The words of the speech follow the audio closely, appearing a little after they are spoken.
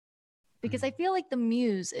because I feel like the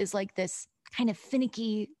muse is like this kind of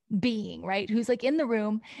finicky being, right? Who's like in the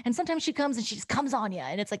room, and sometimes she comes and she just comes on you,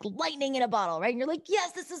 and it's like lightning in a bottle, right? And you're like,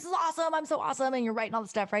 yes, this is awesome. I'm so awesome. And you're writing all the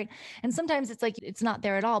stuff, right? And sometimes it's like, it's not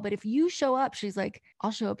there at all. But if you show up, she's like,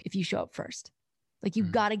 I'll show up if you show up first. Like, you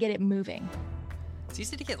got to get it moving. It's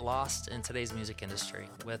easy to get lost in today's music industry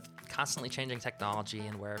with constantly changing technology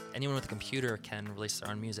and where anyone with a computer can release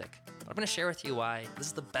their own music. But I'm going to share with you why this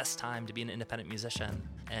is the best time to be an independent musician,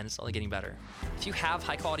 and it's only getting better. If you have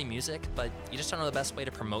high quality music, but you just don't know the best way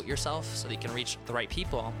to promote yourself so that you can reach the right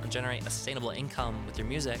people and generate a sustainable income with your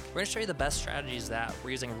music, we're going to show you the best strategies that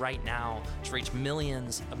we're using right now to reach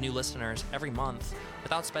millions of new listeners every month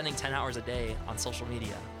without spending 10 hours a day on social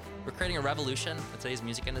media. We're creating a revolution in today's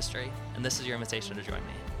music industry, and this is your invitation to join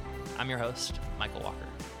me. I'm your host, Michael Walker.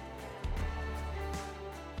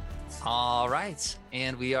 All right,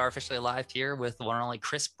 and we are officially live here with the one and only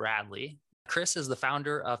Chris Bradley. Chris is the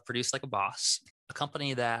founder of Produce Like a Boss, a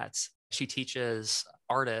company that she teaches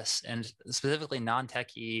artists and specifically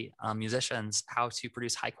non-techie musicians how to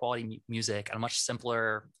produce high quality music in a much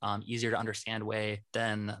simpler, easier to understand way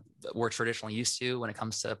than we're traditionally used to when it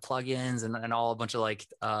comes to plugins and all a bunch of like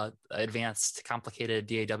advanced, complicated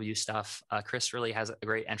DAW stuff. Chris really has a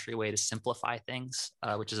great entryway to simplify things,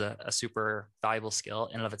 which is a super valuable skill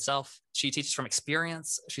in and of itself. She teaches from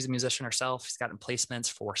experience. She's a musician herself. She's gotten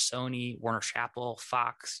placements for Sony, Warner Chappell,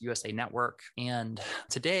 Fox, USA Network. And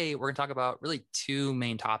today we're going to talk about really two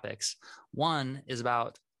main topics. One is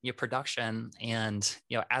about production and,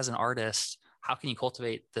 as an artist, how can you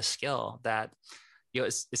cultivate the skill that,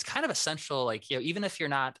 is kind of essential. Like, even if you're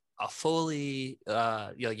not a fully,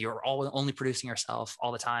 you're only producing yourself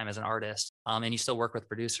all the time as an artist, and you still work with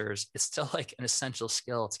producers, it's still like an essential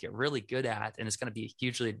skill to get really good at. And it's going to be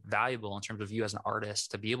hugely valuable in terms of you as an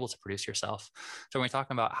artist to be able to produce yourself. So when we're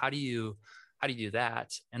talking about how do you do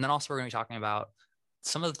that? And then also we're going to be talking about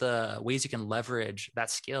some of the ways you can leverage that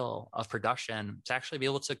skill of production to actually be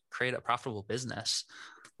able to create a profitable business,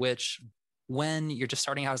 which when you're just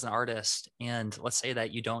starting out as an artist, and let's say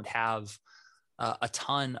that you don't have a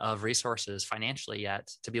ton of resources financially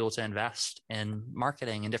yet to be able to invest in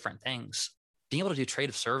marketing and different things, being able to do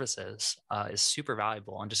creative services is super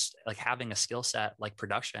valuable. And just like having a skill set like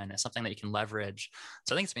production is something that you can leverage.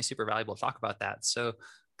 So I think it's been super valuable to talk about that. So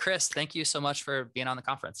Chris, thank you so much for being on the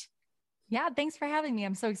conference. Yeah, thanks for having me.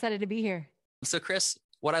 I'm so excited to be here. So Chris,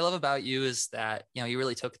 what I love about you is that, you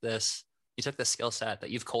really took this skill set that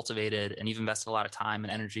you've cultivated and you've invested a lot of time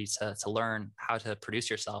and energy to learn how to produce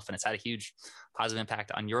yourself. And it's had a huge positive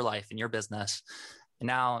impact on your life and your business. And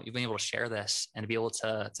now you've been able to share this and to be able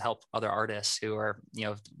to help other artists who are,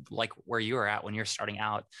 like where you are at when you're starting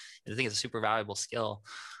out. I think it's a super valuable skill.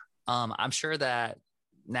 I'm sure that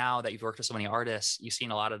now that you've worked with so many artists, you've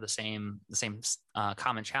seen a lot of the same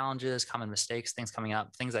common challenges, common mistakes, things coming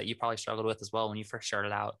up, things that you probably struggled with as well when you first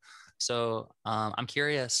started out. So I'm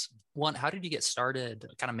curious, one, how did you get started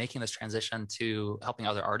kind of making this transition to helping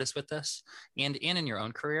other artists with this and in your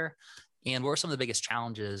own career? And what were some of the biggest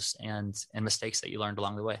challenges and mistakes that you learned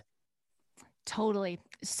along the way? Totally.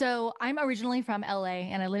 So I'm originally from LA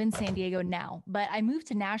and I live in San Diego now, but I moved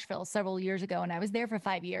to Nashville several years ago and I was there for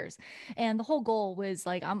 5 years. And the whole goal was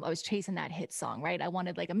like, I was chasing that hit song, right? I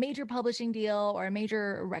wanted like a major publishing deal or a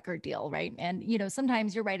major record deal, right? And,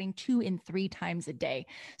 sometimes you're writing 2 and 3 times a day.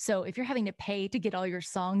 So if you're having to pay to get all your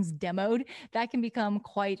songs demoed, that can become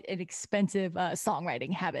quite an expensive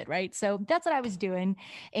songwriting habit, right? So that's what I was doing.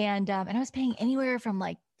 And I was paying anywhere from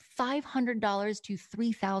like $500 to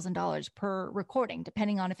 $3,000 per recording,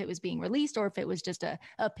 depending on if it was being released or if it was just a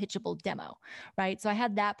pitchable demo, right? So I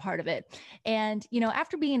had that part of it. And,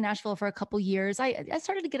 after being in Nashville for a couple years, I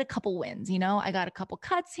started to get a couple wins. I got a couple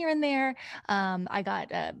cuts here and there. I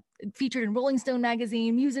got featured in Rolling Stone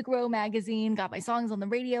magazine, Music Row magazine, got my songs on the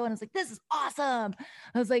radio. And I was like, this is awesome.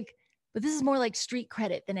 I was like, but this is more like street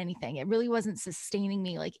credit than anything. It really wasn't sustaining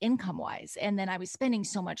me like income wise. And then I was spending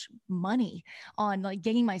so much money on like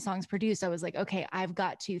getting my songs produced. I was like, okay, I've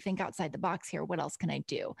got to think outside the box here. What else can I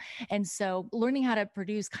do? And so learning how to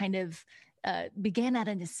produce kind of began at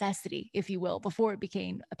a necessity, if you will, before it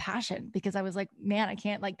became a passion, because I was like, man, I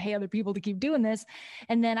can't like pay other people to keep doing this.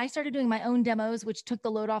 And then I started doing my own demos, which took the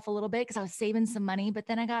load off a little bit because I was saving some money, but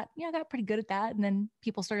then I got pretty good at that. And then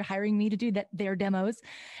people started hiring me to do their demos,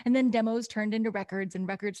 and then demos turned into records and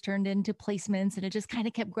records turned into placements. And it just kind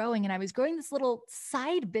of kept growing. And I was growing this little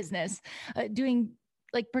side business, doing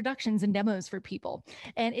like productions and demos for people.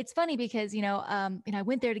 And it's funny because, I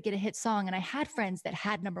went there to get a hit song and I had friends that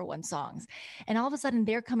had number one songs. And all of a sudden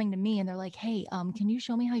they're coming to me and they're like, hey, can you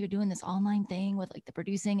show me how you're doing this online thing with like the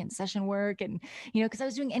producing and session work? And, because I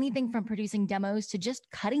was doing anything from producing demos to just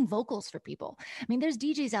cutting vocals for people. I mean, there's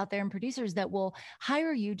DJs out there and producers that will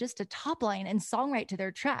hire you just to top line and songwrite to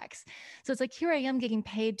their tracks. So it's like, here I am getting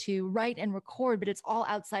paid to write and record, but it's all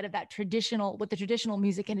outside of that traditional, what the traditional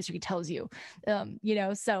music industry tells you.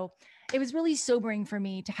 So it was really sobering for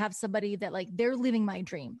me to have somebody that like, they're living my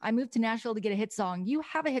dream. I moved to Nashville to get a hit song. You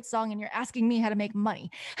have a hit song and you're asking me how to make money,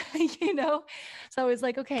 So I was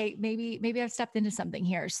like, okay, maybe I've stepped into something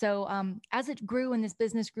here. So as it grew and this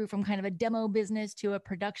business grew from kind of a demo business to a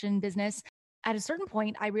production business, at a certain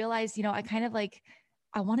point, I realized, I kind of like,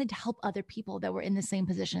 I wanted to help other people that were in the same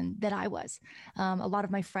position that I was. A lot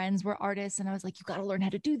of my friends were artists, and I was like, you got to learn how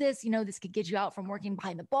to do this. This could get you out from working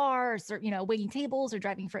behind the bar, or, waiting tables or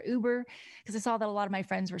driving for Uber, because I saw that a lot of my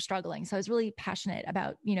friends were struggling. So I was really passionate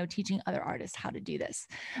about, teaching other artists how to do this.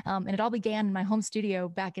 And it all began in my home studio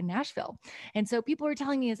back in Nashville. And so people were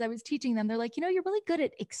telling me as I was teaching them, they're like, you're really good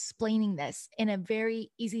at explaining this in it's very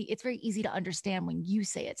easy to understand when you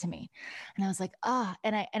say it to me. And I was like,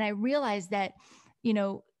 and I realized that,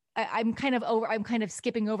 I'm kind of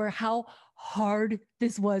skipping over how hard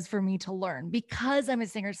this was for me to learn because I'm a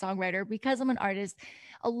singer-songwriter, because I'm an artist.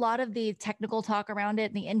 A lot of the technical talk around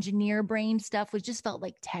it and the engineer brain stuff just felt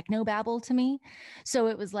like techno babble to me. So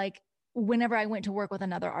it was like, whenever I went to work with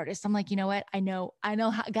another artist, I'm like, you know what? I know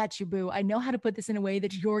how, got you, boo. I know how to put this in a way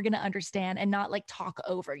that you're going to understand and not like talk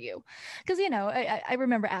over you. Cause I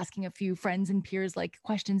remember asking a few friends and peers like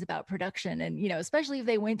questions about production and, especially if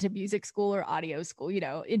they went to music school or audio school,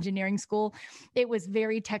 engineering school, it was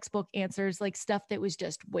very textbook answers, like stuff that was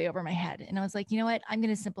just way over my head. And I was like, you know what? I'm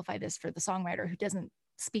going to simplify this for the songwriter who doesn't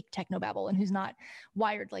speak technobabble and who's not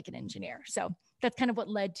wired like an engineer. So that's kind of what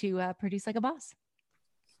led to Produce Like a Boss.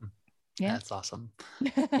 Yeah, that's awesome.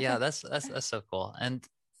 Yeah, that's so cool. And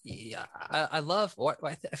yeah, I love what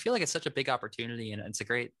I feel like it's such a big opportunity, and it's a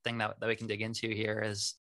great thing that we can dig into here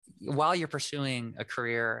is while you're pursuing a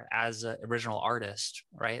career as an original artist,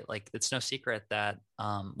 right? Like it's no secret that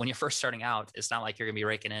when you're first starting out, it's not like you're gonna be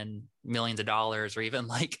raking in millions of dollars or even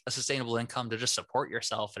like a sustainable income to just support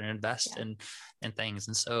yourself and invest in things.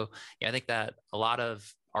 And so, yeah, I think that a lot of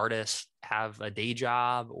artists have a day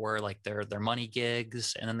job or like their money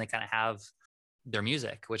gigs, and then they kind of have their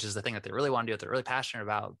music, which is the thing that they really want to do, that they're really passionate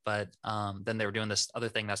about. But then they were doing this other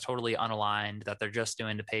thing that's totally unaligned, that they're just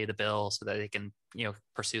doing to pay the bill so that they can,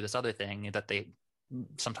 pursue this other thing that they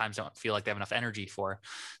sometimes don't feel like they have enough energy for.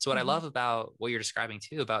 So what I love about what you're describing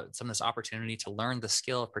too, about some of this opportunity to learn the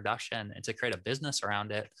skill of production and to create a business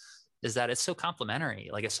around it, is that it's so complementary.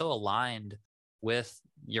 Like it's so aligned with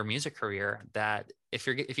your music career that if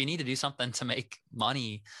you need to do something to make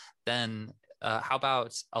money, then how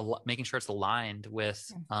about making sure it's aligned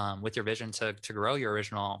with your vision to grow your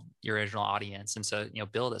original audience, and so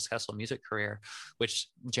build a successful music career, which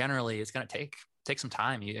generally is going to take some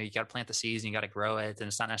time. You got to plant the seeds and you got to grow it, and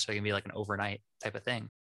it's not necessarily going to be like an overnight type of thing.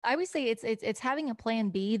 I always say it's having a plan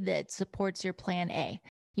B that supports your plan A.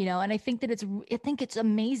 And I think that it's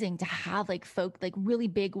amazing to have like really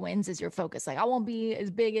big wins as your focus. Like I won't be as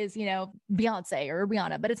big as, Beyonce or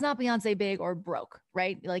Rihanna, but it's not Beyonce big or broke,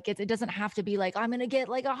 right? Like it doesn't have to be like, I'm going to get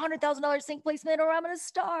like $100,000 sync placement or I'm going to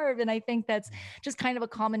starve. And I think that's just kind of a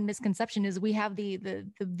common misconception is we have the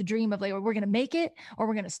dream of like, we're going to make it or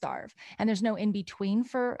we're going to starve. And there's no in between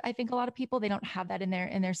for, I think a lot of people, they don't have that in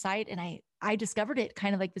their sight. And I discovered it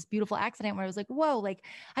kind of like this beautiful accident where I was like, whoa, like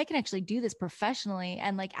I can actually do this professionally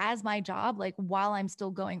and like as my job, like while I'm still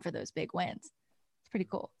going for those big wins. It's pretty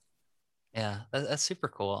cool. Yeah, that's super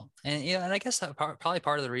cool. And and I guess that probably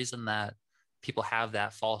part of the reason that people have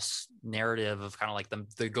that false narrative of kind of like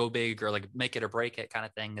the go big or like make it or break it kind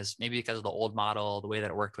of thing is maybe because of the old model, the way that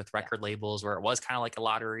it worked with record labels, where it was kind of like a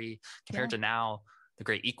lottery compared to now the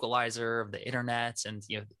great equalizer of the internet. And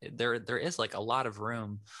there is like a lot of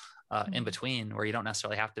room in between where you don't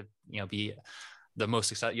necessarily have to, be the most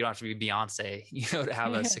successful. You don't have to be Beyonce, to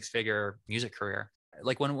have a 6-figure music career.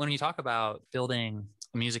 Like when you talk about building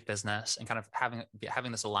a music business and kind of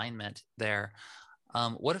having this alignment there,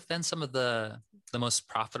 what have been some of the most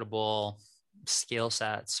profitable skill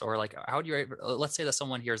sets, or like how do you, let's say that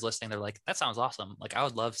someone here is listening, they're like, that sounds awesome. Like I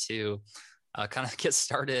would love to kind of get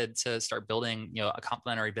started to start building, a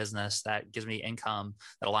complementary business that gives me income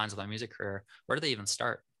that aligns with my music career. Where do they even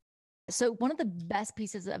start? So one of the best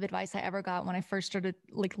pieces of advice I ever got when I first started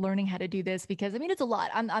like learning how to do this, because I mean, it's a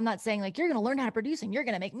lot. I'm not saying like, you're going to learn how to produce and you're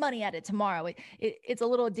going to make money at it tomorrow. It's a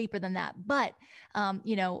little deeper than that. But,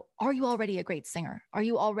 are you already a great singer? Are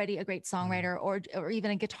you already a great songwriter or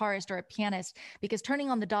even a guitarist or a pianist? Because turning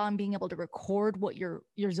on the DAW and being able to record what your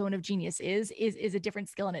zone of genius is a different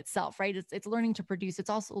skill in itself, right? It's learning to produce. It's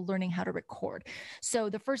also learning how to record. So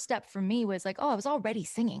the first step for me was like, I was already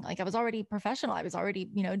singing. Like I was already professional. I was already,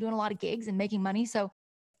 doing a lot of gigs and making money. So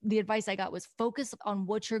the advice I got was focus on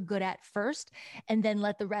what you're good at first and then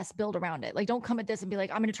let the rest build around it. Like, don't come at this and be like,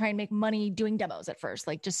 I'm going to try and make money doing demos at first.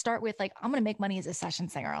 Like, just start with like, I'm going to make money as a session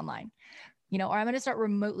singer online, or I'm going to start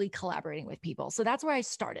remotely collaborating with people. So that's where I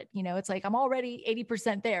started. It's like, I'm already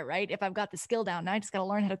 80% there, right? If I've got the skill down, now I just got to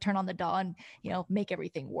learn how to turn on the DAW and, make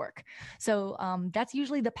everything work. So that's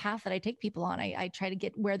usually the path that I take people on. I try to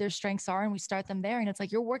get where their strengths are and we start them there. And it's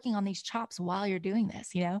like, you're working on these chops while you're doing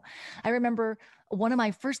this. I remember one of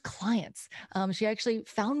my first clients, she actually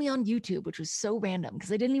found me on YouTube, which was so random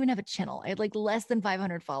because I didn't even have a channel. I had like less than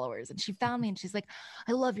 500 followers. And she found me and she's like,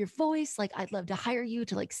 I love your voice. Like, I'd love to hire you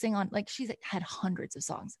to like sing on, like, she's had hundreds of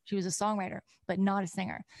songs. She was a songwriter, but not a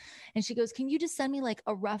singer. And she goes, can you just send me like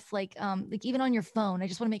a rough, like even on your phone, I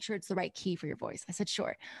just want to make sure it's the right key for your voice. I said,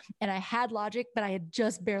 sure. And I had Logic, but I had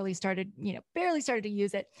just barely started to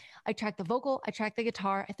use it. I tracked the vocal, I tracked the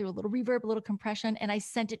guitar, I threw a little reverb, a little compression, and I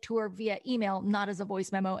sent it to her via email, not as a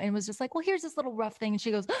voice memo, and was just like, well, here's this little rough thing. And she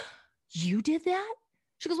goes, you did that?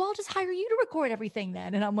 She goes, well, I'll just hire you to record everything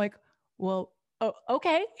then. And I'm like, well, oh,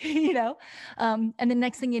 okay. And the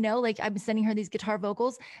next thing you know, like I'm sending her these guitar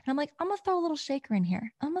vocals and I'm like, I'm going to throw a little shaker in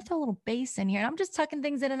here. I'm going to throw a little bass in here. And I'm just tucking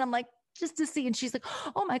things in and I'm like, just to see. And she's like,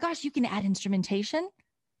 oh my gosh, you can add instrumentation.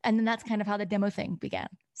 And then that's kind of how the demo thing began.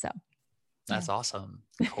 So that's awesome.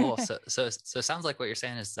 Cool. So it sounds like what you're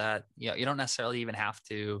saying is that, you don't necessarily even have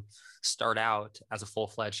to start out as a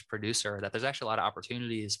full-fledged producer, that there's actually a lot of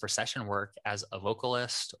opportunities for session work as a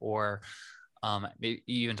vocalist, or maybe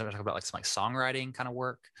even talk about like some like songwriting kind of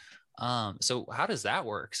work. So how does that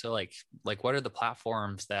work? So like what are the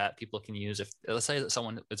platforms that people can use? If let's say that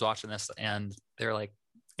someone is watching this and they're like,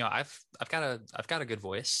 I've got a good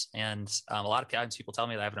voice, and a lot of times people tell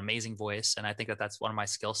me that I have an amazing voice, and I think that that's one of my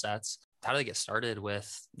skill sets. How do they get started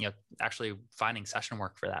with, actually finding session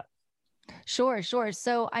work for that? Sure.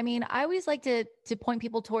 So, I mean, I always like to point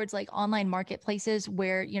people towards like online marketplaces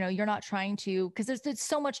where, you're not trying to, because there's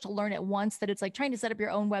so much to learn at once that it's like trying to set up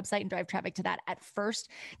your own website and drive traffic to that at first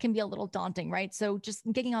can be a little daunting, right? So just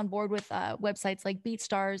getting on board with websites like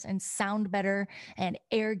BeatStars and SoundBetter and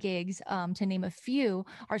Airgigs, to name a few,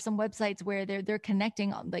 are some websites where they're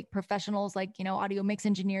connecting like professionals, like, audio mix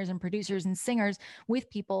engineers and producers and singers with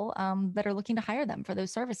people that are looking to hire them for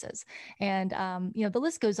those services. And, the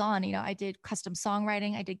list goes on. I did custom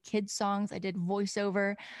songwriting, I did kids songs, I did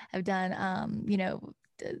voiceover, I've done,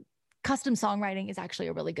 custom songwriting is actually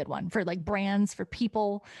a really good one for like brands, for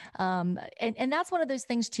people. And that's one of those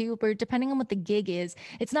things too, where depending on what the gig is,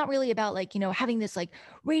 it's not really about like, having this like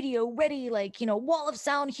radio ready, like, wall of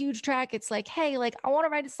sound, huge track. It's like, hey, like I want to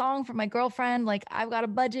write a song for my girlfriend. Like I've got a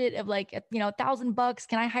budget of like, $1,000.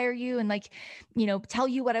 Can I hire you? And like, tell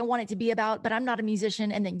you what I want it to be about, but I'm not a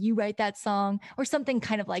musician. And then you write that song or something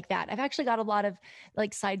kind of like that. I've actually got a lot of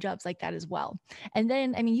like side jobs like that as well. And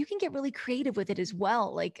then, I mean, you can get really creative with it as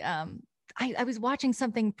well. Like, I was watching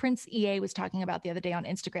something Prince EA was talking about the other day on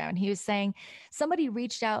Instagram, and he was saying somebody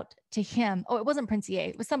reached out to him. Oh, it wasn't Prince EA,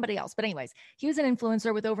 it was somebody else. But anyways, he was an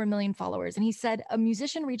influencer with over 1 million followers. And he said a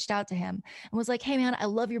musician reached out to him and was like, hey man, I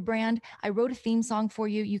love your brand. I wrote a theme song for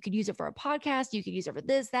you. You could use it for a podcast. You could use it for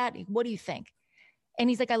this, that. What do you think? And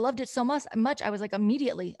he's like, I loved it so much. I was like,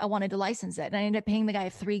 immediately I wanted to license it. And I ended up paying the guy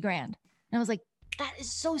 $3,000. And I was like, that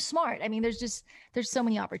is so smart. I mean, there's so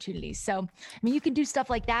many opportunities. So, I mean, you can do stuff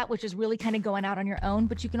like that, which is really kind of going out on your own,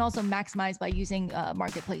 but you can also maximize by using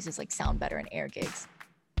marketplaces like SoundBetter and Airgigs.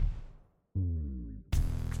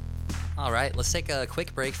 All right, let's take a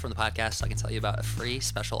quick break from the podcast so I can tell you about a free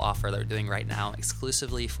special offer that we're doing right now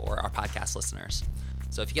exclusively for our podcast listeners.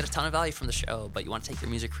 So if you get a ton of value from the show, but you want to take your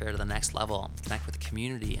music career to the next level, connect with a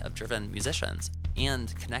community of driven musicians,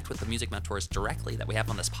 and connect with the music mentors directly that we have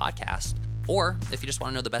on this podcast, or if you just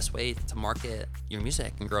want to know the best way to market your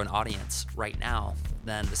music and grow an audience right now,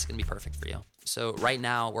 then this is going to be perfect for you. So right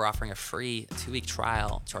now, we're offering a free 2-week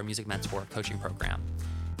trial to our Music Mentor coaching program.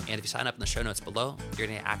 And if you sign up in the show notes below, you're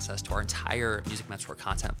going to get access to our entire Music Mentor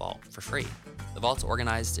content vault for free. The vault's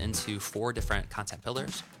organized into 4 different content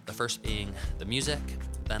pillars. The first being the music,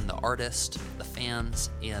 then the artist, the fans,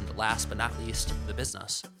 and last but not least, the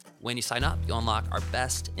business. When you sign up, you'll unlock our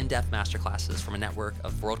best in-depth masterclasses from a network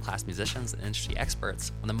of world-class musicians and industry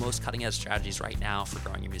experts on the most cutting-edge strategies right now for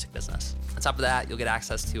growing your music business. On top of that, you'll get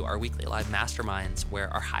access to our weekly live masterminds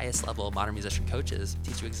where our highest level modern musician coaches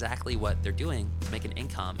teach you exactly what they're doing to make an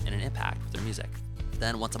income and an impact with their music.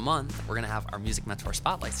 Then once a month, we're going to have our Music Mentor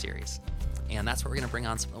Spotlight series. And that's where we're going to bring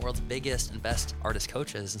on some of the world's biggest and best artist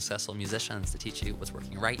coaches and successful musicians to teach you what's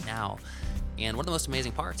working right now. And one of the most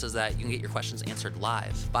amazing parts is that you can get your questions answered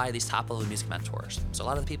live by these top-level music mentors. So a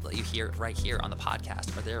lot of the people that you hear right here on the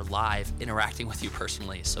podcast are there live interacting with you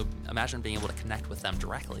personally. So imagine being able to connect with them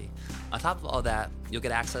directly. On top of all that, you'll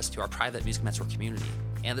get access to our private Music Mentor community.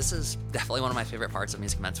 And this is definitely one of my favorite parts of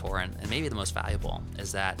Music Mentor, and maybe the most valuable,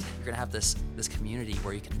 is that you're going to have this community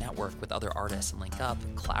where you can network with other artists and link up,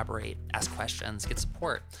 collaborate, ask questions, get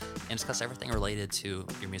support, and discuss everything related to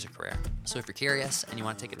your music career. So if you're curious and you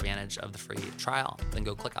want to take advantage of the free trial, then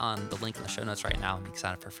go click on the link in the show notes right now and you can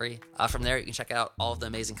sign up for free. From there, you can check out all of the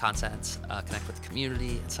amazing content, connect with the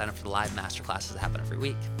community, and sign up for the live masterclasses that happen every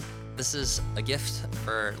week. This is a gift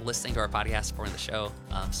for listening to our podcast, supporting the show.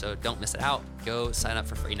 So don't miss it out. Go sign up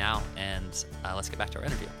for free now, and let's get back to our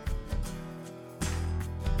interview.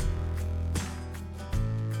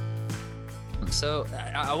 So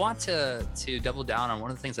I want to double down on one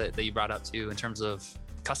of the things that you brought up too in terms of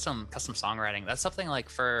custom songwriting. That's something like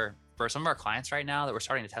for some of our clients right now that we're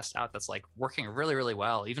starting to test out that's like working really, really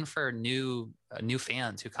well, even for new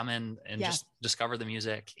fans who come in and just discover the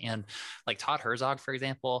music. And like Todd Herzog, for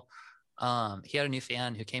example, he had a new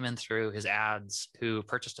fan who came in through his ads who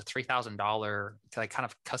purchased a $3,000 like kind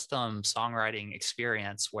of custom songwriting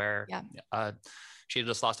experience where she had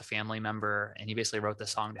just lost a family member, and he basically wrote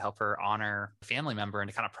this song to help her honor a family member and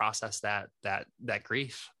to kind of process that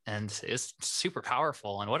grief. And it's super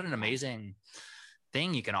powerful. And what an amazing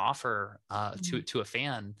thing you can offer to a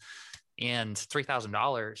fan. And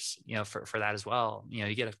 $3,000, for that as well.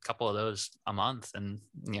 You get a couple of those a month, and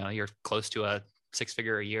you're close to a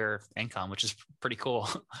 6-figure a year income, which is pretty cool.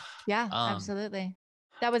 Yeah, absolutely.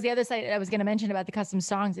 That was the other side I was going to mention about the custom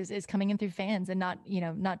songs is coming in through fans and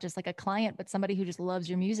not just like a client, but somebody who just loves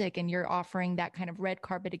your music, and you're offering that kind of red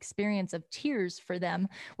carpet experience of tears for them,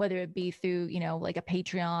 whether it be through, like a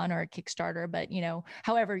Patreon or a Kickstarter, but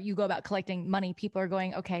however you go about collecting money, people are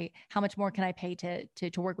going, okay, how much more can I pay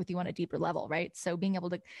to work with you on a deeper level? Right. So being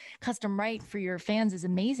able to custom write for your fans is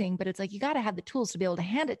amazing, but it's like, you got to have the tools to be able to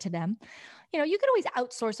hand it to them. You could always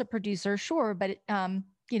outsource a producer, sure. But,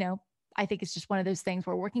 I think it's just one of those things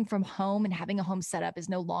where working from home and having a home setup is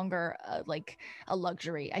no longer like a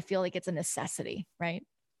luxury. I feel like it's a necessity, right?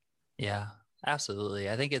 Yeah, absolutely.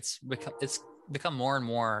 I think it's become more and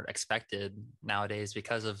more expected nowadays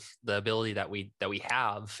because of the ability that we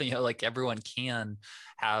have. Like everyone can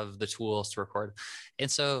have the tools to record.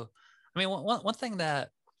 And so, I mean, one thing that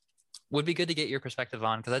would be good to get your perspective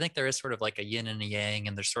on, because I think there is sort of like a yin and a yang,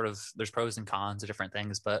 and there's pros and cons of different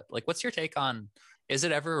things. But like, what's your take on, is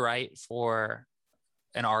it ever right for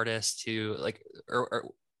an artist to like, or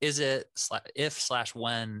is it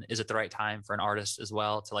when is it the right time for an artist as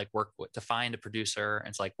well to like to find a producer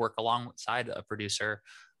and to like work alongside a producer?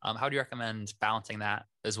 How do you recommend balancing that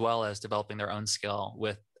as well as developing their own skill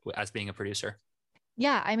as being a producer?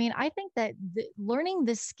 Yeah. I mean, I think that learning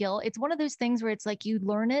this skill, it's one of those things where it's like you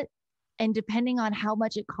learn it, and depending on how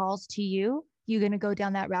much it calls to you, you're going to go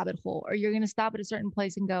down that rabbit hole, or you're going to stop at a certain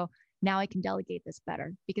place and go, now I can delegate this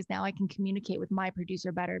better because now I can communicate with my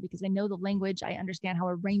producer better because I know the language. I understand how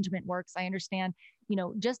arrangement works. I understand,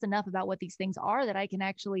 just enough about what these things are that I can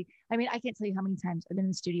actually, I mean, I can't tell you how many times I've been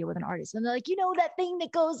in the studio with an artist and they're like, that thing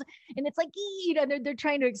that goes, and it's like, they're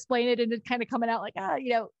trying to explain it and it's kind of coming out like,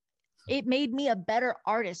 it made me a better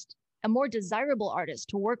artist, a more desirable artist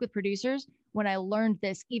to work with producers when I learned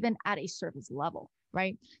this, even at a surface level.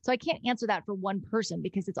 Right. So I can't answer that for one person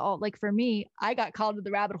because it's all like, for me, I got called into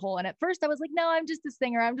the rabbit hole. And at first I was like, no, I'm just a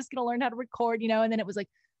singer. I'm just going to learn how to record, and then it was like,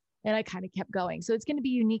 and I kind of kept going. So it's going to be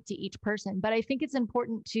unique to each person. But I think it's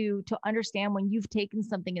important to understand when you've taken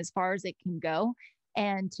something as far as it can go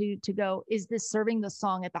and to go, is this serving the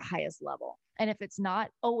song at the highest level? And if it's not,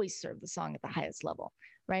 always serve the song at the highest level.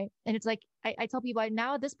 Right. And it's like, I tell people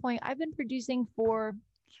now at this point, I've been producing for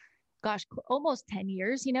almost 10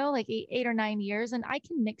 years, like 8 or 9 years. And I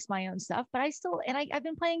can mix my own stuff, but I've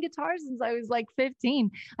been playing guitar since I was like 15.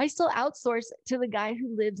 I still outsource to the guy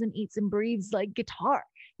who lives and eats and breathes like guitar.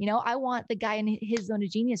 I want the guy in his zone of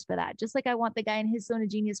genius for that. Just like I want the guy in his zone of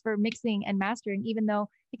genius for mixing and mastering, even though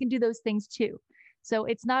I can do those things too. So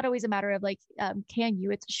it's not always a matter of like,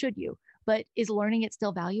 it's should you, but is learning it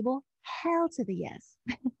still valuable? Hell to the yes.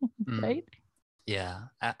 Right? Yeah,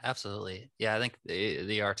 absolutely. Yeah, I think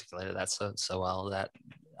they articulated that so well that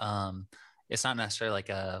it's not necessarily like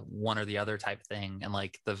a one or the other type thing. And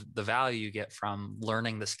like the value you get from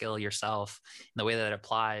learning the skill yourself and the way that it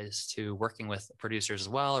applies to working with producers as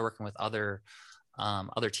well, or working with other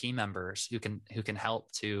team members who can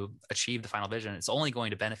help to achieve the final vision, it's only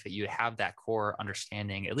going to benefit you to have that core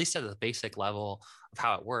understanding, at least at the basic level of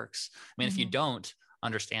how it works. I mean, if you don't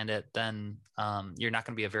understand it, then you're not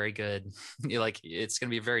going to be a very good, it's going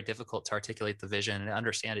to be very difficult to articulate the vision and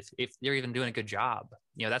understand if you're even doing a good job.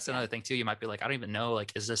 That's another thing too. You might be like, I don't even know,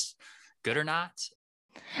 like, is this good or not?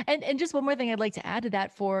 And just one more thing I'd like to add to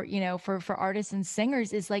that for, for artists and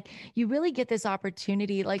singers is like, you really get this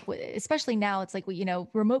opportunity, like, especially now it's like,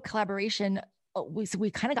 remote collaboration. We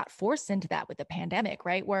kind of got forced into that with the pandemic,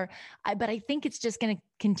 right? But I think it's just going to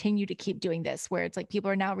continue to keep doing this, where it's like people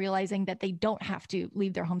are now realizing that they don't have to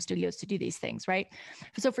leave their home studios to do these things, right?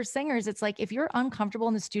 So for singers, it's like, if you're uncomfortable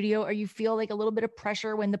in the studio or you feel like a little bit of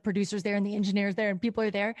pressure when the producer's there and the engineer's there and people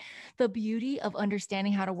are there, the beauty of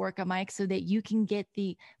understanding how to work a mic so that you can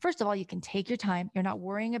first of all, you can take your time. You're not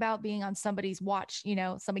worrying about being on somebody's watch,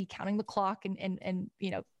 somebody counting the clock and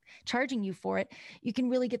charging you for it. You can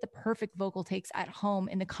really get the perfect vocal takes at home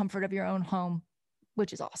in the comfort of your own home,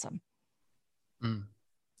 which is awesome.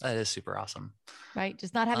 That is super awesome. Right?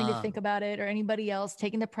 Just not having to think about it or anybody else,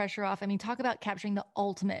 taking the pressure off. I mean, talk about capturing the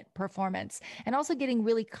ultimate performance and also getting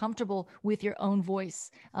really comfortable with your own voice.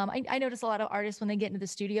 I notice a lot of artists when they get into the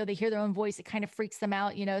studio, they hear their own voice. It kind of freaks them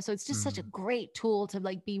out, so it's just such a great tool to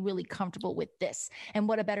like be really comfortable with this. And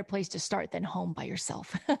what a better place to start than home by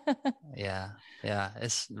yourself. Yeah.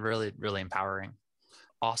 It's really, really empowering.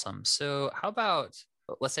 Awesome. So how about,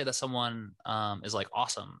 let's say that someone is like,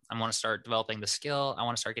 awesome, I want to start developing the skill. I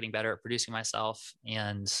want to start getting better at producing myself.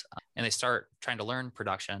 And they start trying to learn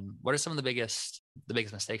production. What are some of the biggest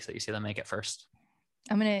mistakes that you see them make at first?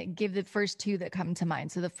 I'm going to give the first two that come to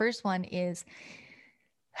mind. So the first one is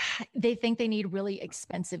they think they need really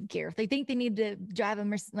expensive gear. They think they need to drive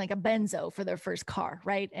like a Benzo for their first car,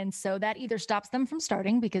 right? And so that either stops them from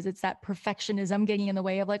starting because it's that perfectionism getting in the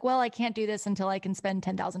way of like, well, I can't do this until I can spend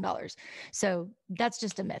 $10,000. So that's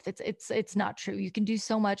just a myth. It's not true. You can do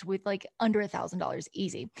so much with like under $1,000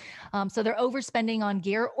 easy. So they're overspending on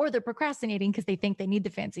gear, or they're procrastinating because they think they need the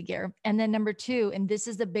fancy gear. And then number two, and this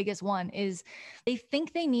is the biggest one, is they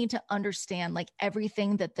think they need to understand like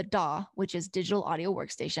everything that the DAW, which is digital audio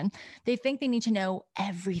workstation, they think they need to know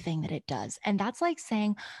everything that it does. And that's like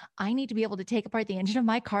saying, I need to be able to take apart the engine of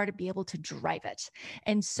my car to be able to drive it.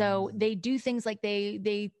 And so they do things like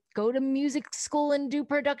they go to music school and do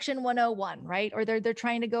production 101, right? Or they're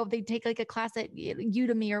trying to go, they take like a class at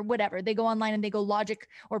Udemy or whatever. They go online and they go Logic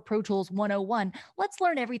or Pro Tools 101. Let's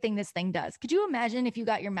learn everything this thing does. Could you imagine if you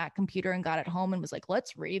got your Mac computer and got it home and was like,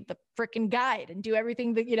 let's read the freaking guide and do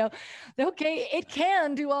everything that, okay, it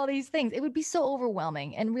can do all these things. It would be so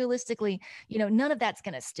overwhelming. And realistically, none of that's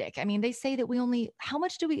going to stick. I mean, they say that how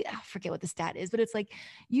much do we, I forget what the stat is, but it's like,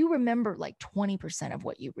 you remember like 20% of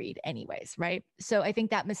what you read anyways, right? So I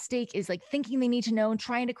think that mistake is like thinking they need to know and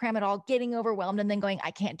trying to cram it all, getting overwhelmed, and then going, I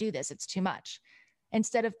can't do this. It's too much.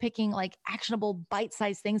 Instead of picking like actionable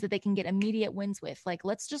bite-sized things that they can get immediate wins with. Like,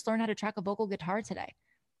 let's just learn how to track a vocal guitar today.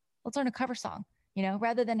 Let's learn a cover song,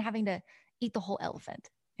 rather than having to eat the whole elephant,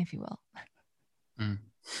 if you will.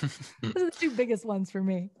 Those are the two biggest ones for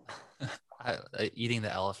me. Eating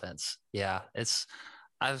the elephants. Yeah.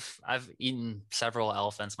 I've eaten several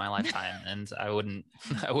elephants in my lifetime, and I wouldn't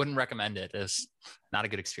recommend it. It's not a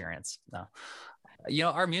good experience. No.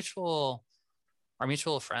 Our mutual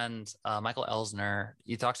friend, Michael Elsner,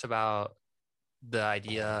 he talks about the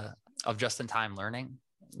idea of just-in-time learning.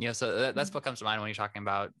 So that's what comes to mind when you're talking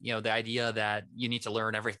about, the idea that you need to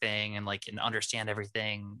learn everything and understand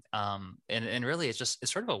everything. And really it's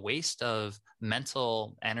sort of a waste of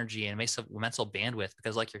mental energy and waste of mental bandwidth,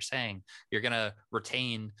 because like you're saying, you're going to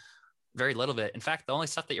retain very little of it. In fact, the only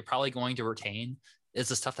stuff that you're probably going to retain is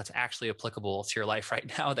the stuff that's actually applicable to your life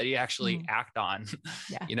right now that you actually act on.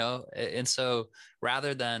 Yeah. And so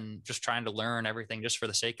rather than just trying to learn everything just for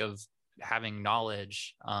the sake of having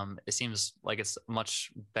knowledge, it seems like it's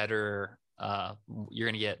much better. You're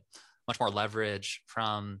going to get much more leverage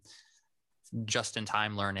from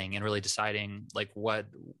just-in-time learning and really deciding like, what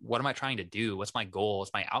am I trying to do? What's my goal?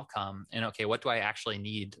 What's my outcome? And okay, what do I actually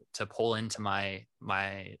need to pull into my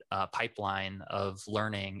pipeline of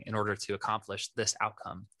learning in order to accomplish this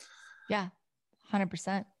outcome? Yeah,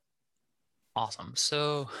 100%. Awesome.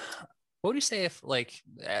 So what would you say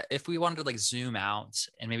if we wanted to zoom out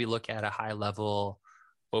and maybe look at a high level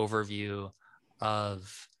overview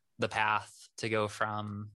of the path to go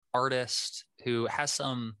from artist who has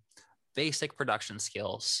some basic production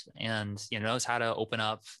skills and knows how to open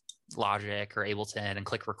up Logic or Ableton and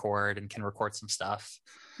click record and can record some stuff.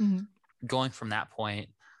 Mm-hmm. Going from that point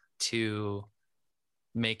to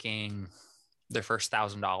making their first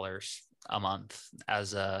 $1,000 a month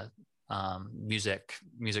as a music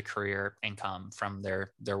career income from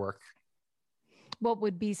their work. What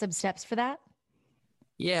would be some steps for that?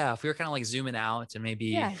 Yeah, if we were kind of like zooming out and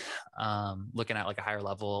maybe looking at like a higher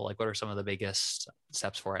level, like what are some of the biggest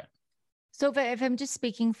steps for it? So if I'm just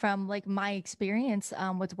speaking from like my experience,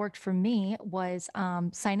 what's worked for me was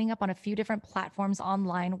signing up on a few different platforms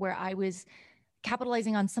online where I was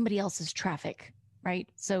capitalizing on somebody else's traffic, right?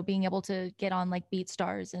 So being able to get on like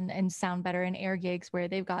BeatStars and Sound Better and Air Gigs where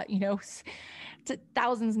they've got, to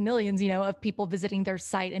thousands, millions, of people visiting their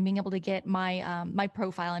site and being able to get my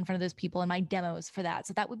profile in front of those people and my demos for that.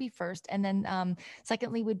 So that would be first. And then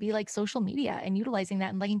secondly would be like social media and utilizing that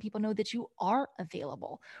and letting people know that you are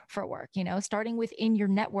available for work, starting within your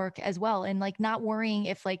network as well. And like not worrying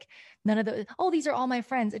if like none of the, oh, these are all my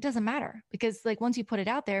friends. It doesn't matter because like once you put it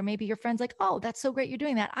out there, maybe your friend's like, oh, that's so great you're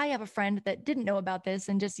doing that. I have a friend that didn't know about this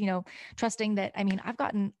and just, trusting that. I mean, I've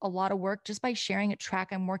gotten a lot of work just by sharing a track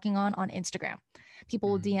I'm working on Instagram.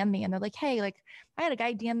 People will DM me and they're like, hey, like I had a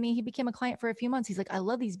guy DM me. He became a client for a few months. He's like, I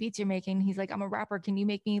love these beats you're making. He's like, I'm a rapper. Can you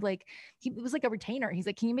make me like, it was like a retainer. He's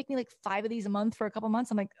like, can you make me like 5 of these a month for a couple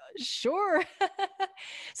months? I'm like, sure.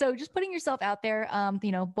 So just putting yourself out there,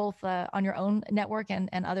 both on your own network and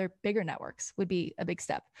other bigger networks would be a big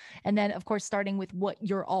step. And then of course, starting with what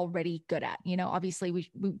you're already good at. Obviously we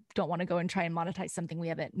don't want to go and try and monetize something we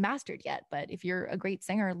haven't mastered yet. But if you're a great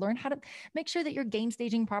singer, learn how to make sure that you're gain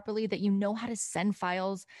staging properly, that you know how to send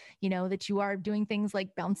files, that you are doing things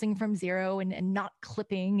like bouncing from zero and not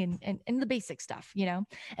clipping and the basic stuff,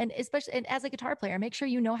 and especially and as a guitar player, make sure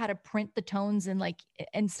you know how to print the tones and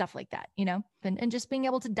stuff like that, and just being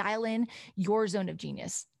able to dial in your zone of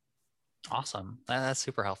genius. Awesome. That's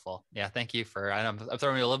super helpful. Yeah. Thank you I'm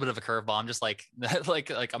throwing you a little bit of a curveball. I'm just like,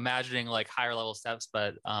 like imagining like higher level steps,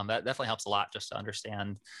 but that definitely helps a lot just to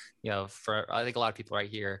understand, I think a lot of people right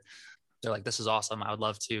here, they're like, this is awesome. I would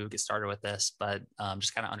love to get started with this, but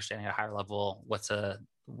just kind of understanding at a higher level, what are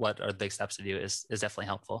the big steps to do is definitely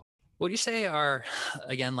helpful. What do you say are,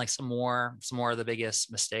 again, like some more of the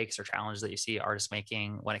biggest mistakes or challenges that you see artists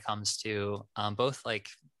making when it comes to both like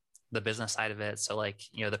the business side of it, so like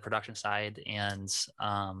the production side and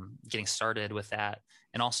getting started with that,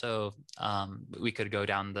 and also we could go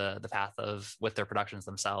down the path of with their productions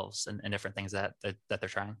themselves and different things that they're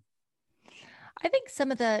trying. I think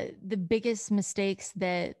some of the biggest mistakes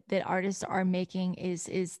that artists are making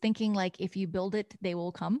is thinking like if you build it, they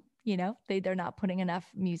will come. They're not putting enough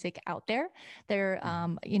music out there. They're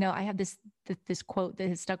I have this quote that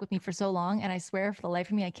has stuck with me for so long, and I swear for the life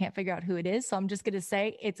of me I can't figure out who it is. So I'm just going to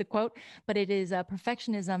say it's a quote, but it is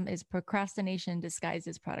perfectionism is procrastination disguised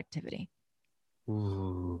as productivity.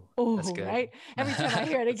 Ooh, oh, right. Every time I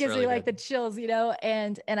hear it, it gives really me like the chills,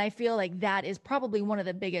 and I feel like that is probably one of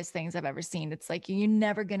the biggest things I've ever seen. It's like, you're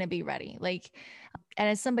never going to be ready. Like, and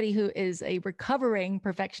as somebody who is a recovering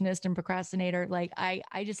perfectionist and procrastinator, like I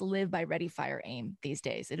just live by ready, fire, aim these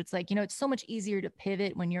days. And it's like, it's so much easier to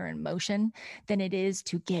pivot when you're in motion than it is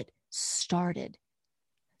to get started.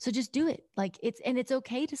 So just do it. Like it's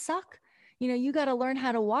okay to suck. You got to learn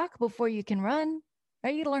how to walk before you can run.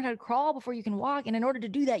 Right? You got to learn how to crawl before you can walk. And in order to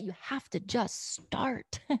do that, you have to just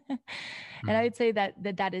start. And I would say that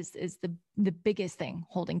is the biggest thing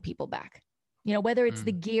holding people back. Whether it's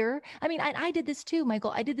the gear. I mean, I did this too, Michael.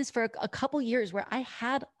 I did this for a couple years where I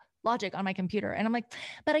had Logic on my computer and I'm like,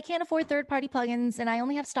 but I can't afford third-party plugins and I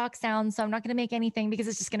only have stock sounds. So I'm not going to make anything because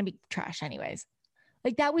it's just going to be trash anyways.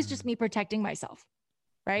 Like that was just me protecting myself.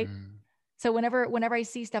 Right. So whenever I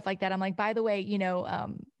see stuff like that, I'm like, by the way,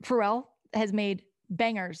 Pharrell has made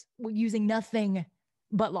bangers using nothing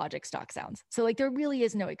but Logic stock sounds. So like there really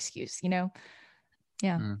is no excuse, Yeah.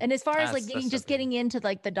 And as far as like getting into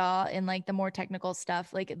like the DAW and like the more technical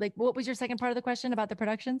stuff, like what was your second part of the question about the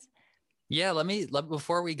productions? Yeah,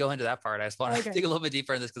 before we go into that part, I just want to dig a little bit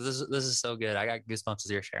deeper in this because this is so good. I got goosebumps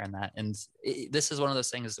as you're sharing that. And this is one of those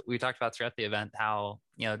things we talked about throughout the event, how,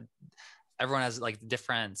 everyone has like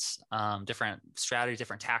different strategies,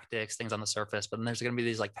 different tactics, things on the surface, but then there's going to be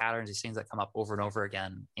these like patterns, these things that come up over and over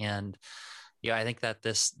again. And I think that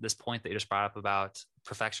this point that you just brought up about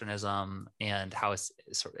perfectionism and how it's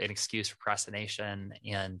sort of an excuse for procrastination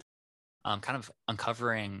and kind of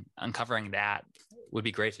uncovering that would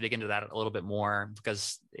be great to dig into that a little bit more,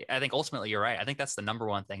 because I think ultimately you're right. I think that's the number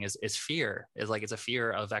one thing is fear, is like, it's a fear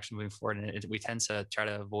of actually moving forward. And we tend to try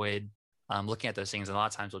to avoid looking at those things. And a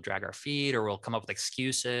lot of times we'll drag our feet or we'll come up with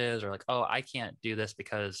excuses or like, oh, I can't do this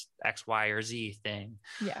because X, Y, or Z thing.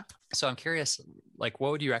 Yeah. So I'm curious, like,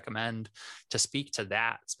 what would you recommend to speak to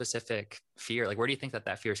that specific fear? Like, where do you think that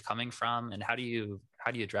that fear is coming from, and how do you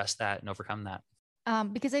address that and overcome that?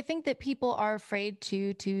 Because I think that people are afraid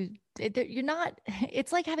you're not,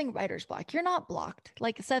 it's like having writer's block. You're not blocked.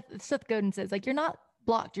 Like Seth Godin says, like, you're not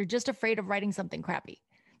blocked. You're just afraid of writing something crappy.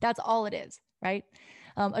 That's all it is. Right.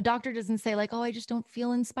 A doctor doesn't say like, oh, I just don't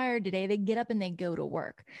feel inspired today. They get up and they go to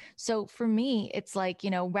work. So for me, it's like,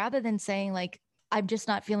 rather than saying like, I'm just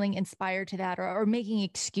not feeling inspired to that or making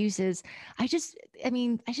excuses. I just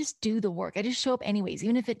do the work. I just show up anyways,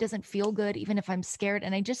 even if it doesn't feel good, even if I'm scared.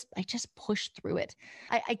 And I just push through it.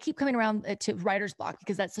 I keep coming around to writer's block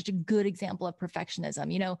because that's such a good example of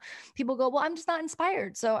perfectionism. People go, well, I'm just not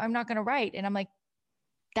inspired, so I'm not going to write. And I'm like,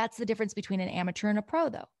 that's the difference between an amateur and a pro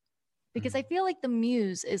though. Because I feel like the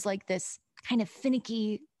muse is like this kind of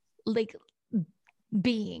finicky, like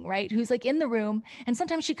being, right? Who's like in the room, and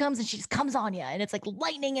sometimes she comes and she just comes on you and it's like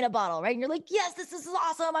lightning in a bottle, right? And you're like, yes, this is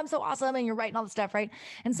awesome. I'm so awesome. And you're writing all the stuff, right?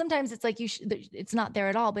 And sometimes it's like it's not there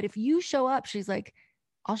at all. But if you show up, she's like,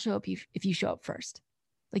 I'll show up if you show up first.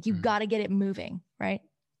 Like you've got to get it moving, right?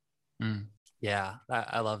 Yeah,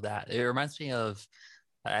 I love that. It reminds me of,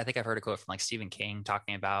 I think I've heard a quote from like Stephen King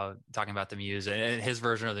talking about the muse, and his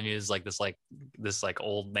version of the muse is like this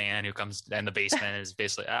old man who comes in the basement is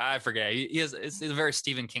basically, I forget. It's a very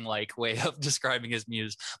Stephen King like way of describing his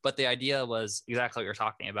muse. But the idea was exactly what you're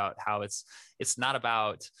talking about, how it's not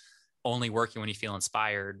about only working when you feel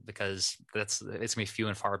inspired, because it's gonna be few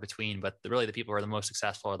and far between. But really the people who are the most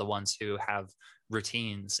successful are the ones who have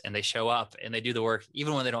routines and they show up and they do the work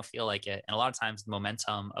even when they don't feel like it. And a lot of times the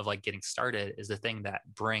momentum of like getting started is the thing that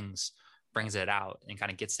brings it out and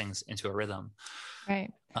kind of gets things into a rhythm.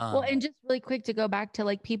 Right. Well, and just really quick to go back to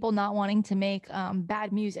like people not wanting to make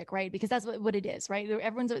bad music, right? Because that's what it is, right?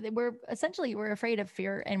 We're afraid of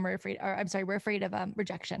fear, and we're afraid of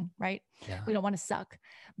rejection, right? Yeah. We don't want to suck.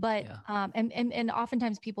 But and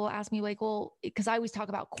oftentimes people ask me like, well, because I always talk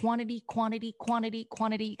about quantity.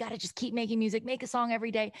 You got to just keep making music, make a song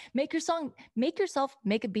every day, make yourself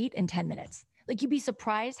make a beat in 10 minutes. Like you'd be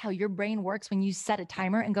surprised how your brain works when you set a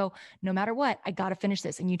timer and go, no matter what, I got to finish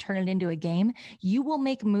this. And you turn it into a game. You will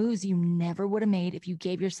make moves you never would have made if you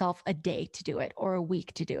gave yourself a day to do it or a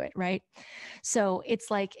week to do it. Right. So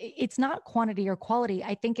it's like, it's not quantity or quality.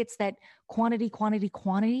 I think it's that quantity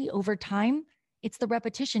over time. It's the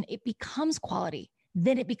repetition. It becomes quality.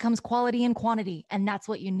 Then it becomes quality and quantity. And that's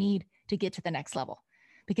what you need to get to the next level.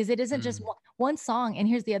 Because it isn't just one song. And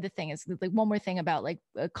here's the other thing is like one more thing about like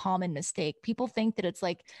a common mistake. People think that it's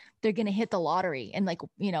like they're going to hit the lottery and like,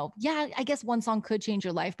 I guess one song could change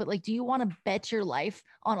your life, but like, do you want to bet your life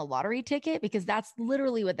on a lottery ticket? Because that's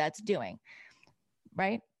literally what that's doing.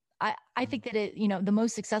 Right. I think that the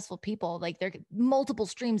most successful people, like they're multiple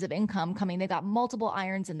streams of income coming. They got multiple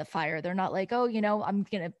irons in the fire. They're not like, oh,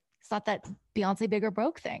 it's not that Beyonce big or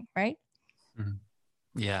broke thing. Right.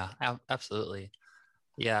 Yeah, absolutely.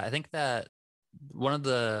 Yeah, I think that one of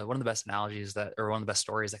the best analogies or one of the best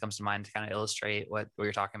stories that comes to mind to kind of illustrate what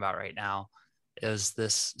you're talking about right now is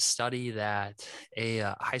this study that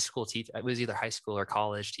a high school teacher, it was either high school or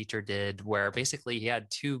college teacher, did, where basically he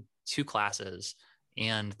had two classes,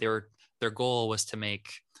 and their goal was to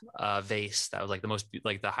make a vase that was like the most,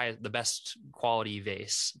 like the best quality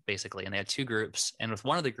vase basically. And they had two groups, and with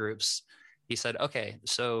one of the groups he said, okay,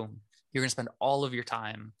 so you're going to spend all of your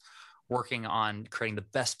time working on creating the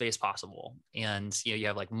best vase possible. And, you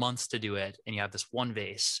have like months to do it, and you have this one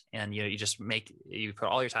vase, and, you put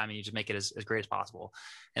all your time and you just make it as great as possible.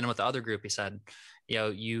 And with the other group, he said,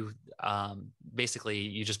 you basically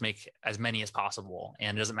you just make as many as possible,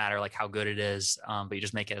 and it doesn't matter like how good it is, but you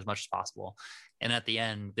just make it as much as possible. And at the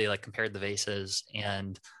end, they like compared the vases,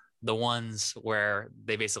 and the ones where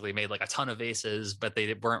they basically made like a ton of vases, but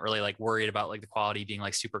they weren't really like worried about like the quality being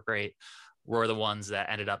like super great, were the ones that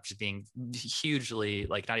ended up just being hugely,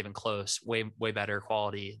 like not even close, way better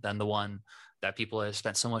quality than the one that people have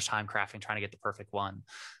spent so much time crafting, trying to get the perfect one.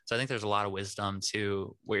 So I think there's a lot of wisdom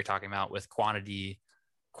to what you're talking about with quantity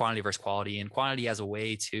versus quality, and quantity as a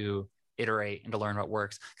way to iterate and to learn what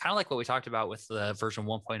works. Kind of like what we talked about with the version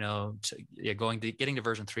 1.0 to getting to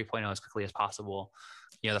version 3.0 as quickly as possible.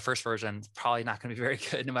 The first version is probably not going to be very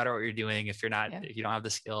good no matter what you're doing if you don't have the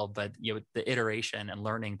skill, but the iteration and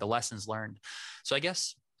learning, the lessons learned. So I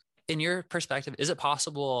guess in your perspective, is it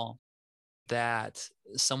possible that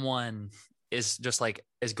someone is just like,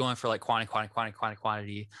 is going for like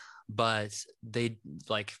quantity, but they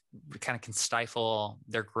like kind of can stifle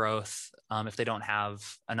their growth if they don't have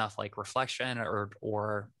enough like reflection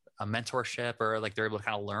or a mentorship, or like they're able to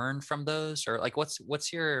kind of learn from those? Or like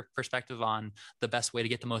what's your perspective on the best way to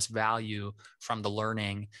get the most value from the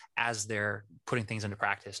learning as they're putting things into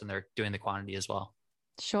practice and they're doing the quantity as well?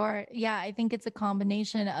 Sure. Yeah, I think it's a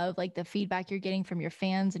combination of like the feedback you're getting from your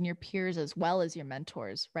fans and your peers as well as your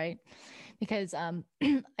mentors, right? Because I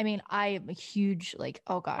mean, I am a huge like,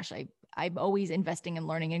 oh gosh, I'm always investing in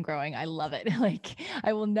learning and growing. I love it. Like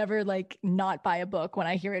I will never like not buy a book when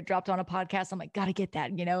I hear it dropped on a podcast. I'm like, gotta get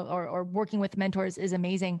that, or working with mentors is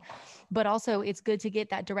amazing. But also it's good to get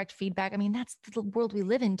that direct feedback. I mean, that's the world we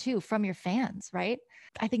live in too, from your fans, right?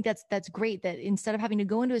 I think that's great that instead of having to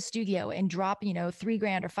go into a studio and drop,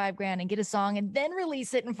 $3,000 or $5,000 and get a song and then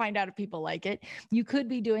release it and find out if people like it, you could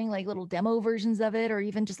be doing like little demo versions of it, or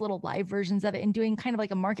even just little live versions of it, and doing kind of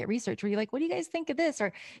like a market research where you're like, what do you guys think of this?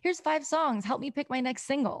 Or here's 5 songs, help me pick my next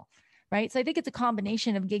single. Right. So I think it's a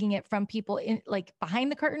combination of gigging it from people in like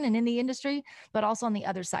behind the curtain and in the industry, but also on the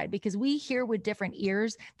other side, because we hear with different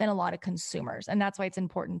ears than a lot of consumers. And that's why it's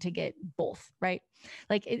important to get both. Right.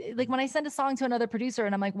 Like when I send a song to another producer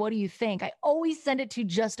and I'm like, what do you think? I always send it to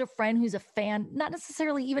just a friend who's a fan, not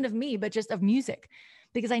necessarily even of me, but just of music,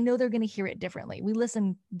 because I know they're going to hear it differently. We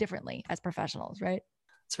listen differently as professionals. Right.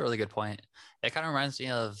 That's a really good point. It kind of reminds me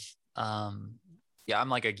of, yeah, I'm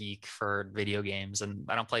like a geek for video games, and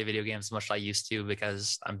I don't play video games as much as I used to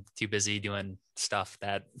because I'm too busy doing stuff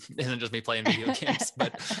that isn't just me playing video games.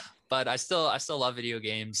 But I still love video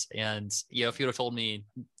games. And if you would have told me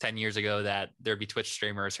 10 years ago that there'd be Twitch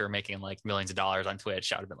streamers who are making like millions of dollars on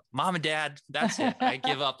Twitch, I would have been like, Mom and Dad, that's it. I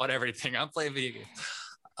give up on everything. I'm playing video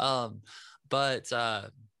games.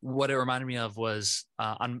 But what it reminded me of was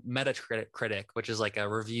on Metacritic, which is like a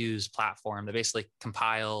reviews platform that basically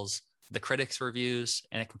compiles the critics' reviews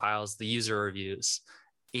and it compiles the user reviews.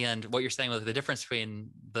 And what you're saying with the difference between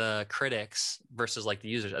the critics versus like the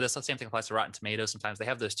users, that's the same thing applies to Rotten Tomatoes. Sometimes they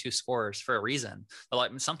have those two scores for a reason. But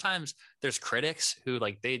like sometimes there's critics who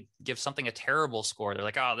like they give something a terrible score. They're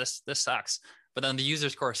like, oh, this sucks. But then the user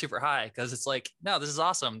score is super high because it's like, no, this is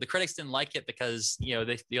awesome. The critics didn't like it because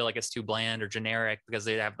they feel like it's too bland or generic because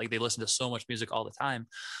they listen to so much music all the time.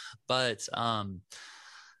 But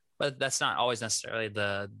that's not always necessarily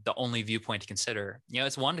the only viewpoint to consider.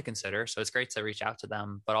 It's one to consider. So it's great to reach out to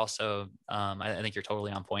them, but also I think you're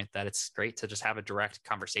totally on point that it's great to just have a direct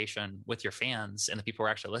conversation with your fans and the people who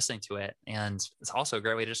are actually listening to it. And it's also a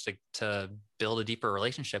great way just to build a deeper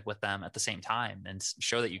relationship with them at the same time and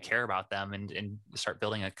show that you care about them and start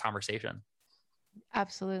building a conversation.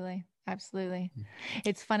 Absolutely. Absolutely.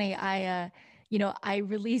 It's funny. I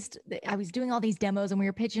was doing all these demos and we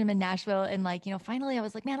were pitching them in Nashville. And finally I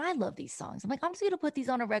was like, man, I love these songs. I'm like, I'm just going to put these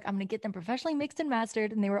on a rec. I'm going to get them professionally mixed and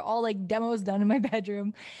mastered. And they were all like demos done in my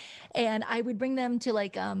bedroom. And I would bring them to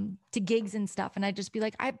to gigs and stuff. And I'd just be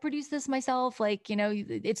like, I produced this myself.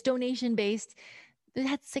 It's donation based. It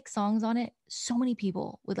had 6 songs on it. So many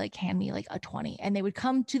people would hand me a 20 and they would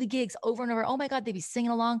come to the gigs over and over. Oh my God, they'd be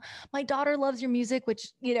singing along. My daughter loves your music, which,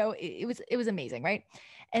 it was amazing. Right.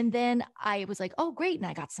 And then I was like, oh, great. And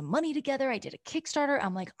I got some money together. I did a Kickstarter.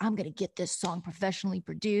 I'm like, I'm going to get this song professionally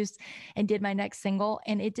produced, and did my next single.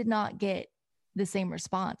 And it did not get the same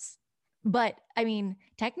response. But I mean,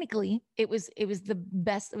 technically it was the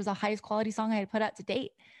best. It was the highest quality song I had put out to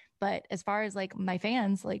date. But as far as my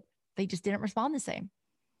fans, they just didn't respond the same.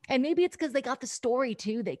 And maybe it's because they got the story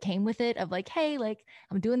too that came with it of hey,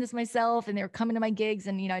 I'm doing this myself, and they were coming to my gigs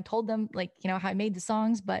and, I told them how I made the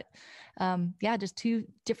songs, but yeah, just 2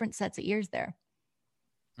 different sets of ears there.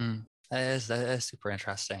 That is super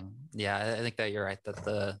interesting. Yeah, I think that you're right, that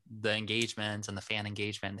the engagement and the fan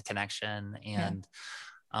engagement, the connection and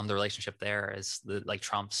the relationship there is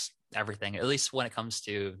trumps everything, at least when it comes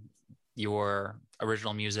to your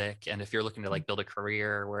original music. And if you're looking to build a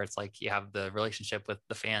career where it's you have the relationship with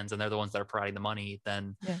the fans and they're the ones that are providing the money,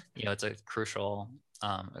 then it's a crucial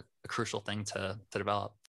thing to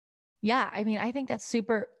develop. Yeah, I mean, I think that's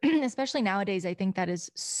super, especially nowadays. I think that is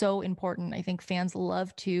so important. I think fans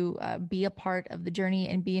love to be a part of the journey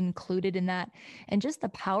and be included in that. And just the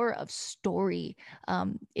power of story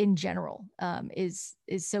in general is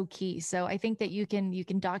so key. So I think that you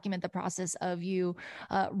can document the process of you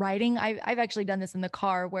writing. I've actually done this in the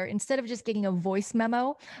car, where instead of just getting a voice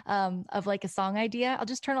memo of a song idea, I'll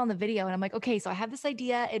just turn on the video and I'm like, okay, so I have this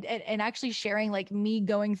idea, and actually sharing me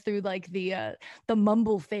going through the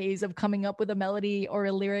mumble phase of of coming up with a melody or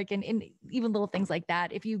a lyric, and even little things like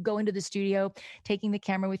that. If you go into the studio, taking the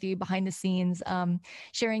camera with you behind the scenes,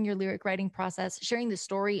 sharing your lyric writing process, sharing the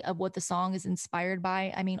story of what the song is inspired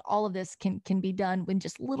by. I mean, all of this can be done with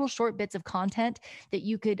just little short bits of content that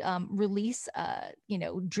you could release,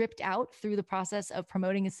 dripped out through the process of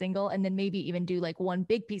promoting a single, and then maybe even do like one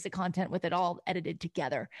big piece of content with it all edited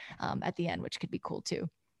together at the end, which could be cool too.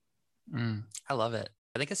 I love it.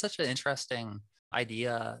 I think it's such an interesting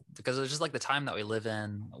idea because it's just like the time that we live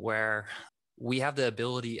in where we have the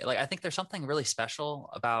ability, like, I think there's something really special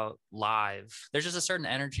about live. There's just a certain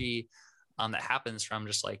energy that happens from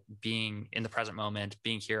just like being in the present moment,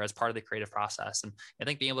 being here as part of the creative process. And I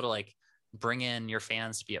think being able to like bring in your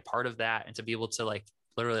fans to be a part of that and to be able to like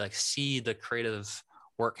literally like see the creative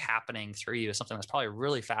work happening through you is something that's probably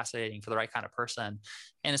really fascinating for the right kind of person.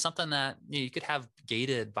 And it's something that you could have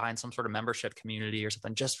gated behind some sort of membership community or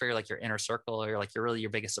something just for your inner circle, or like your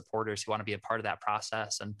biggest supporters who want to be a part of that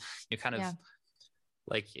process. And you kind of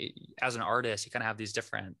like, as an artist, you kind of have these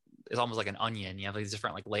different, it's almost like an onion. You have these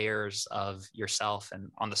different like layers of yourself,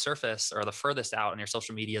 and on the surface or the furthest out on your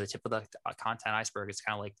social media, the tip of the content iceberg is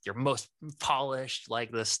kind of like your most polished,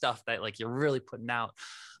 like the stuff that like you're really putting out.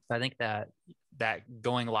 But I think that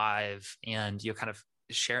going live and kind of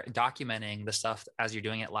documenting the stuff as you're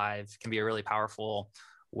doing it live can be a really powerful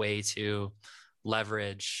way to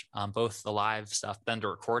leverage both the live stuff, then to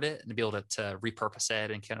record it and to be able to repurpose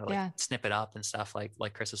it and kind of like snip it up and stuff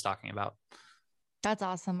like Chris was talking about. That's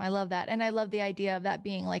awesome. I love that. And I love the idea of that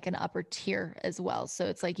being like an upper tier as well. So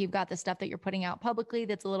it's like, you've got the stuff that you're putting out publicly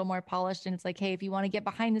that's a little more polished. And it's like, hey, if you want to get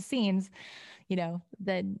behind the scenes,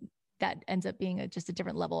 then that ends up being just a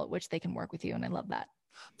different level at which they can work with you. And I love that.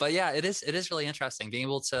 But yeah, it is really interesting being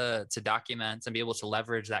able to document and be able to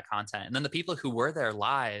leverage that content. And then the people who were there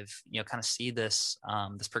live, kind of see this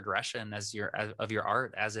progression of your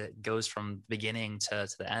art as it goes from beginning to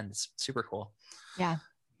the end. It's super cool. Yeah.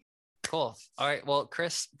 Cool. All right. Well,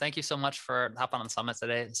 Chris, thank you so much for hopping on the summit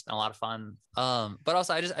today. It's been a lot of fun. But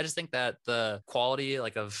also I just think that the quality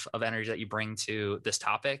of energy that you bring to this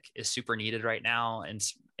topic is super needed right now,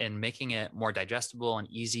 and making it more digestible and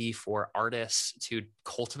easy for artists to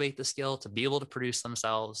cultivate the skill to be able to produce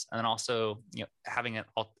themselves. And then also, having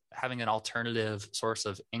an alternative source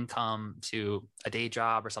of income to a day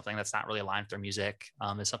job or something that's not really aligned with their music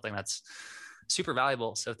is something that's super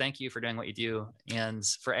valuable. So thank you for doing what you do. And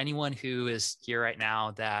for anyone who is here right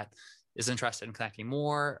now that is interested in connecting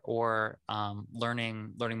more or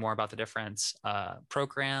learning more about the different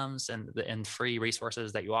programs and free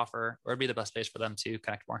resources that you offer, where would be the best place for them to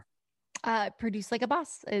connect more? Produce Like a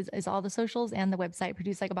Boss is all the socials, and the website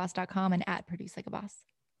producelikeaboss.com and @producelikeaboss.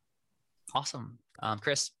 Awesome.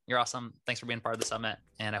 Chris, you're awesome. Thanks for being part of the summit.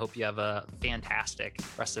 And I hope you have a fantastic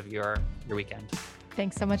rest of your weekend.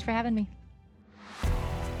 Thanks so much for having me.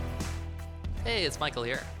 Hey, it's Michael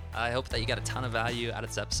here. I hope that you got a ton of value out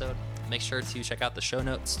of this episode. Make sure to check out the show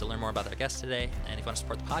notes to learn more about our guest today. And if you want to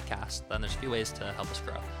support the podcast, then there's a few ways to help us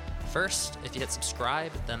grow. First, if you hit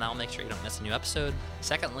subscribe, then that'll make sure you don't miss a new episode.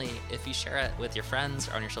 Secondly, if you share it with your friends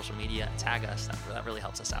or on your social media and tag us, that really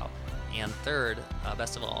helps us out. And third,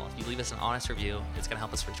 best of all, if you leave us an honest review, it's going to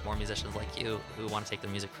help us reach more musicians like you who want to take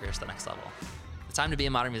their music careers to the next level. The time to be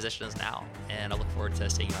a modern musician is now, and I look forward to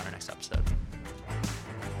seeing you on our next episode.